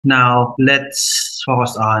Now, let's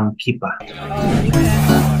focus on Keepa.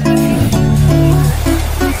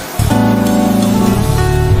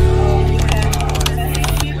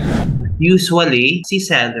 Usually, si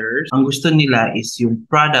sellers, ang gusto nila is yung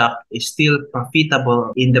product is still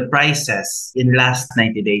profitable in the prices in last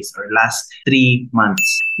 90 days or last 3 months.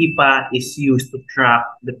 Keepa is used to track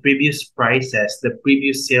the previous prices, the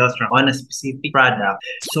previous sales on a specific product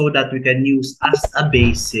so that we can use as a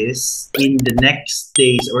basis in the next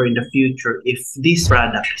days or in the future if this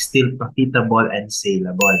product is still profitable and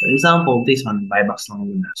saleable. For example, this one, buybacks lang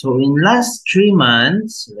muna. So in last 3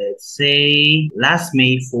 months, let's say last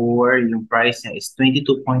May 4, yung price niya is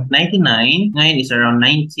 22.99. Ngayon is around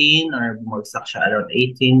 19 or bumagsak siya around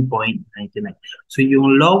 18.99. So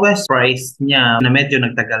yung lowest price niya na medyo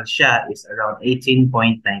nagtagal siya is around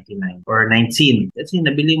 18.99 or 19. Let's say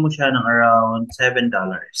nabili mo siya ng around $7.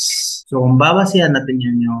 So kung babasihan natin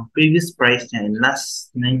yun yung previous price niya in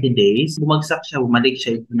last 90 days, bumagsak siya, bumalik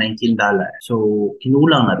siya to $19. So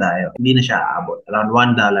kinulang na tayo. Hindi na siya aabot.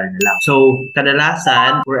 Around $1 na lang. So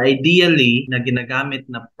kadalasan or ideally na ginagamit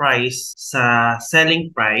na price sa selling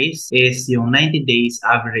price is yung 90 days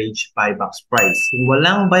average buybacks price. Kung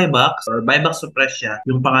walang buybacks or buybacks sa presya,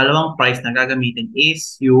 yung pangalawang price na gagamitin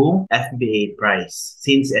is yung FBA price.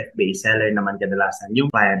 Since FBA seller naman kadalasan yung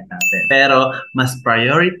client natin. Pero mas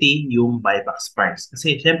priority yung buybacks price.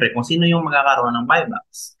 Kasi syempre kung sino yung magkakaroon ng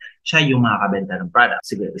buybacks, siya yung makakabenta ng product.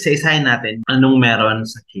 Sige, isa-isahin natin anong meron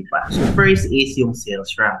sa Keepa. So first is yung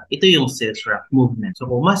sales graph. Ito yung sales graph movement. So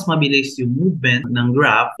kung mas mabilis yung movement ng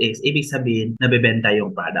graph is ibig sabihin nabebenta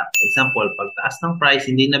yung product. Example, pag taas ng price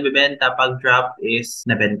hindi nabebenta, pag drop is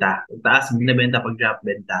nabenta. Pag taas hindi nabenta, pag drop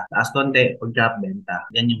benta. Taas konti, pag drop benta.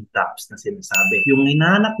 Yan yung drops na sinasabi. Yung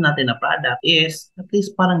hinahanap natin na product is at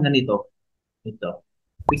least parang ganito. Ito.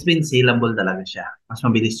 Which means saleable talaga siya. Mas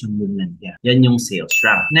mabilis yung movement niya. Yan yung sales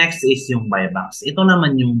rank. Next is yung buybacks. Ito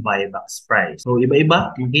naman yung buybacks price. So,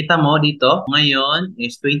 iba-iba. Makita mo dito, ngayon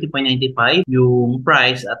is 20.95 yung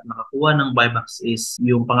price at nakakuha ng buybacks is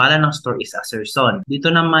yung pangalan ng store is Aserson. Dito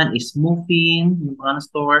naman is Moving, yung pangalan ng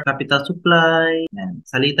store, Capital Supply. Yan.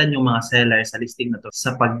 Salitan yung mga sellers sa listing na to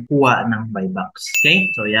sa pagkuha ng buybacks. Okay?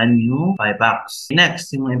 So, yan yung buybacks.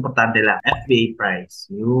 Next, yung mga importante lang, FBA price.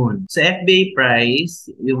 Yun. Sa FBA price,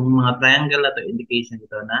 yung mga triangle na to indication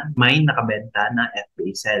ito na may nakabenta na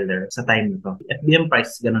FBA seller sa time nito. FBM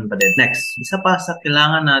price ganun pa din. Next, isa pa sa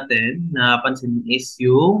kailangan natin na pansin is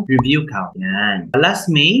yung review count. Yan. Last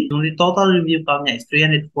May, yung total review count niya is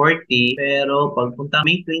 340 pero pagpunta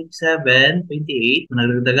May 27, 28,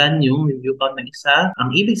 nagdagdagan yung review count ng isa.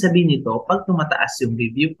 Ang ibig sabihin nito, pag tumataas yung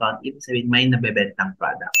review count, ibig sabihin may nabebentang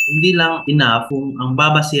product. Hindi lang enough kung ang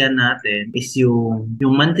babasihan natin is yung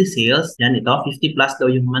monthly sales. Yan ito, 50 plus daw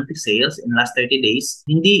yung monthly sales in last 30 days,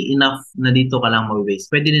 hindi enough na dito ka lang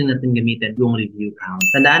mag-base. Pwede din natin gamitin yung review count.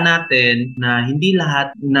 Tandaan natin na hindi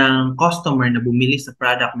lahat ng customer na bumili sa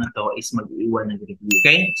product na to is mag-iwan ng review.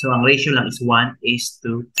 Okay? So, ang ratio lang is 1:10.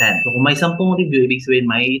 So, kung may 10 review, ibig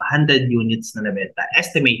sabihin may 100 units na nabenta.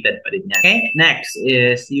 Estimated pa rin yan. Okay? Next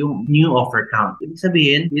is yung new offer count. Ibig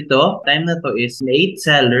sabihin, dito, time na to is 8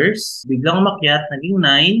 sellers, biglang umakyat, naging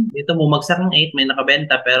 9. Dito, bumagsak ng 8, may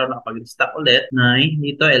nakabenta pero nakapag-stock ulit. 9,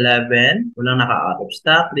 dito 11, walang naka-out of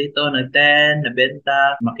stock. Dito, nag-10,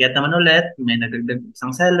 nabenta. Makiat naman ulit, may nagdagdag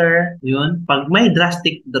isang seller. Yun. Pag may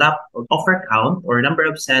drastic drop of offer count or number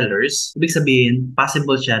of sellers, ibig sabihin,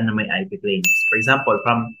 possible siya na may IP claims. For example,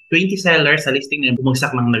 from 20 sellers sa listing na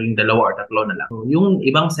bumagsak ng naging 2 or 3 na lang. So, yung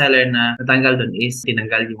ibang seller na natanggal doon is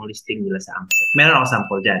tinanggal yung listing nila sa Amazon. Meron ako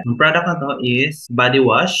sample dyan. Yung product na to is body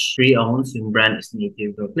wash, 3 ounce, yung brand is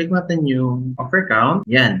Native. So, click natin yung offer count.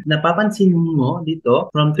 Yan. Napapansin mo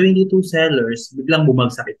dito, from 22 sellers, biglang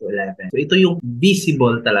bumagsak ito 11. So, ito yung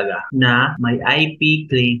visible talaga na may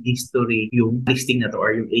IP claim history yung listing na to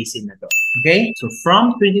or yung AC na to. Okay? So,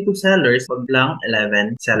 from 22 sellers, pag lang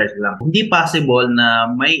 11 sellers lang. Hindi possible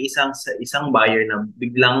na may isang buyer na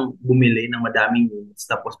biglang bumili ng madaming units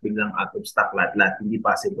tapos biglang out of stock lahat-lahat. Hindi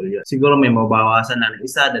possible yun. Siguro may mabawasan na ng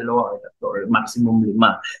isa, 2, or 3, or maximum 5.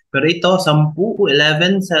 Pero ito, 10 o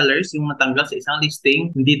 11 sellers yung natanggal sa isang listing,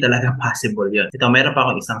 hindi talaga possible yun. Ito, meron pa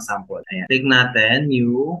akong isang sample. Ayan. Click natin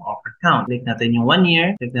yung offer count. Click natin yung 1 year.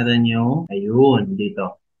 Click natin yung, ayun,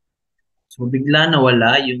 dito. So, bigla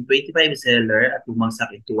nawala yung 25 seller at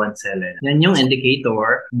bumagsak into 1 seller. Yan yung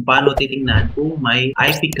indicator kung paano titingnan kung may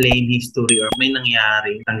IP claim history or may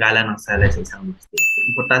nangyari tanggalan ng seller sa isang listing.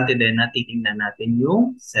 Importante din na titingnan natin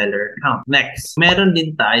yung seller count. Next, meron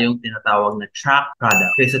din tayong tinatawag na track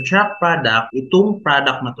product. Okay, sa track product, itong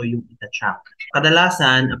product na to yung ita-track.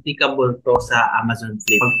 Kadalasan, applicable to sa Amazon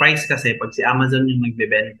Flip. Pag price kasi, pag si Amazon yung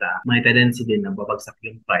nagbebenta, may tendency din na babagsak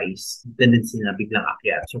yung price. Tendency na biglang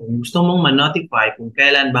akyat. So, kung gusto mong ma-notify kung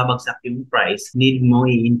kailan babagsak yung price, need mo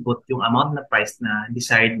i-input yung amount na price na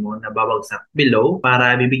desired mo na babagsak below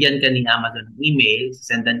para bibigyan ka ni Amazon ng email,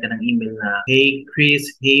 sendan ka ng email na, hey Chris,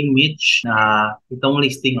 hey Mitch, na itong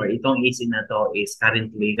listing or itong AC na to is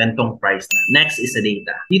currently gantong price na. Next is sa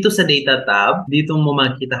data. Dito sa data tab, dito mo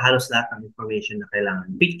makikita halos lahat ng information na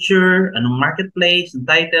kailangan. Picture, anong marketplace, yung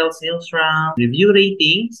title, sales rank, review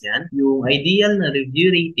ratings, yan. Yung ideal na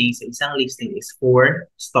review rating sa isang listing is 4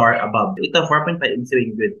 star above. Ito, 4.5 is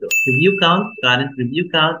very good to. Review count, current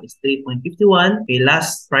review count is 3.51. Okay,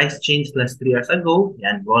 last price change last 3 hours ago.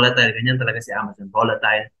 Yan, volatile. Ganyan talaga si Amazon.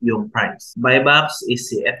 Volatile yung price. Buybox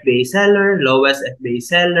is si FBA seller. Lowest FBA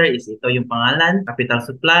seller is ito yung pangalan. Capital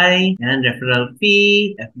supply. Yan, referral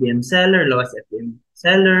fee. FBM seller. Lowest FBM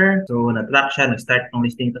seller. So, na-track siya. Nag-start ng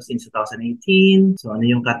listing ito since 2018. So, ano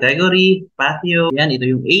yung category? Patio. Yan, ito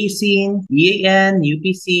yung ASIN, EAN,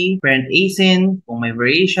 UPC, parent ASIN. Kung may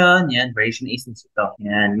variation, yan, variation ASINs ito.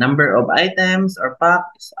 Yan, number of items or pack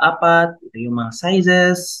is 4. Ito yung mga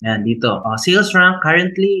sizes. Yan, dito. Sales rank,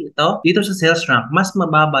 currently, ito. Dito sa sales rank, mas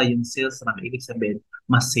mababa yung sales rank. Ibig sabihin,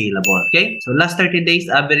 mas saleable. Okay? So, last 30 days,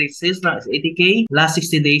 average sales rank is 80K. Last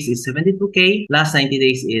 60 days is 72K. Last 90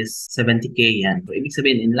 days is 70K. Yan. So, ibig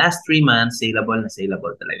sabihin, in last 3 months, saleable na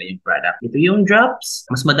saleable talaga yung product. Ito yung drops.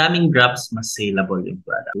 Mas madaming drops, mas saleable yung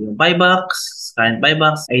product. Yung buybox, current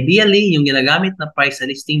buybox. Ideally, yung ginagamit na price sa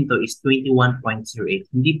listing to is 21.08.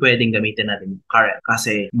 Hindi pwedeng gamitin natin yung current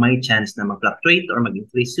kasi may chance na mag-fluctuate or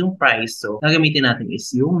mag-increase yung price. So, gagamitin natin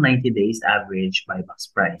is yung 90 days average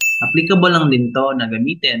buybox price. Applicable lang din to na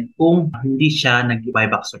gamitin kung hindi siya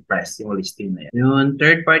nag-buyback suppress yung listing na yan. Yung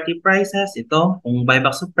third-party prices, ito, kung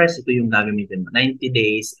buyback suppress, ito yung gagamitin mo. 90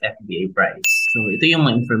 days FBA price. So, ito yung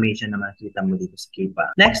mga information na makikita mo dito sa Keepa.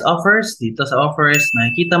 Next, offers. Dito sa offers,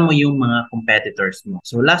 makikita mo yung mga competitors mo.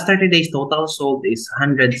 So, last 30 days, total sold is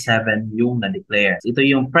 107 yung na-declare. Ito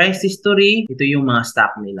yung price history. Ito yung mga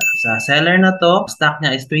stock nila. Sa seller na to, stock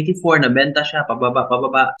niya is 24, nabenta siya, pababa,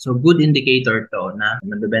 pababa. So, good indicator to na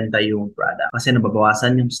nabenta yung product. Kasi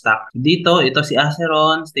nababawasan yung stock. Dito, ito si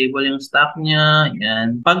Aceron, stable yung stock niya.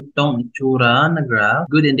 Yan. Pag itong itsura na graph,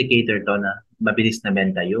 good indicator to na mabilis na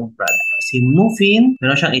benta yung product. Si Muffin,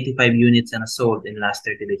 meron siyang 85 units na sold in last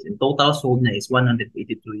 30 days. In total, sold na is 182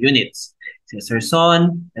 units. Si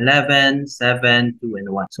Serson, 11, 7, 2,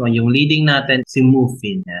 and 1. So, yung leading natin, si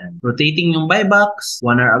Muffin. Yan. Rotating yung buybacks.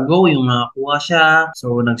 1 hour ago, yung nakakuha siya.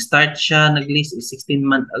 So, nag-start siya, nag-list is 16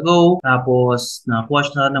 months ago. Tapos, nakakuha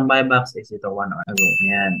siya ng buybacks is ito 1 hour ago.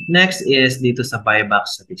 Yan. Next is dito sa buyback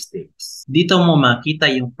statistics. Dito mo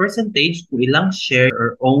makita yung percentage kung ilang share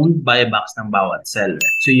or owned buybacks ng bawat seller.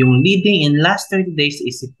 So, yung leading in last 30 days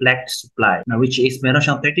is si Flex Supply, na which is meron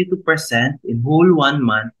siyang 32% in whole 1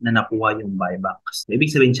 month na nakuha yung buybacks. So,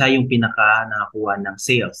 ibig sabihin siya yung pinaka nakakuha ng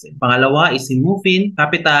sales. Pangalawa is si Muffin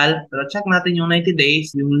Capital. Pero check natin yung 90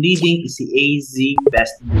 days. Yung leading is si AZ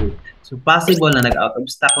Best Deal. So, possible na nag-out of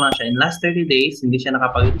stock lang siya in last 30 days, hindi siya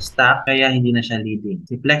nakapag-stock, kaya hindi na siya leading.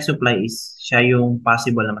 Si Flex Supply is siya yung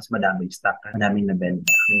possible na mas madaming stock, madaming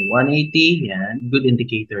nabenta. Yung 180, yan, good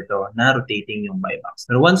indicator to na rotating yung buybacks.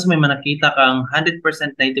 Pero once may manakita kang 100%,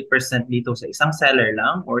 90% dito sa isang seller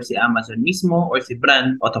lang, or si Amazon mismo, or si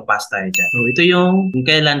brand, auto-pass tayo dyan. So, ito yung kung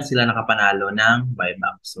kailan sila nakapanalo ng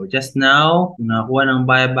buybacks. So, just now, yung nakakuha ng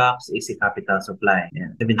buybacks is si Capital Supply.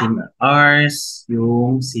 Yan, 17 hours,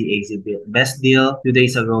 yung si AZ Best Deal 2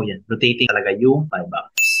 days ago, yan. Rotating talaga yung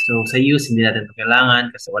buybacks. So, sa use, hindi natin ito kailangan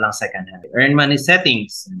kasi walang second hand. Earn money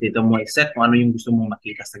settings. Dito mo i-set kung ano yung gusto mong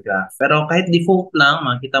makita sa graph. Pero kahit default lang,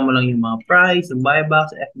 makita mo lang yung mga price, yung buybacks,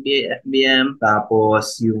 FBA, FBM,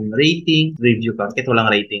 tapos yung rating, review count. Ito lang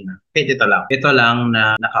rating na. Kahit ito lang. Ito lang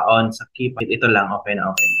na naka-on sa Keepa. Ito lang, okay na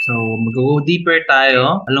okay. So, mag-go deeper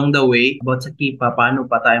tayo along the way about sa Keepa, paano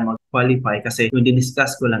pa tayo mag-qualify kasi yung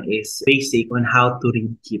diniscuss ko lang is basic on how to read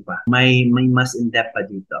Keepa. May mas in-depth pa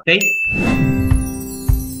dito. Okay?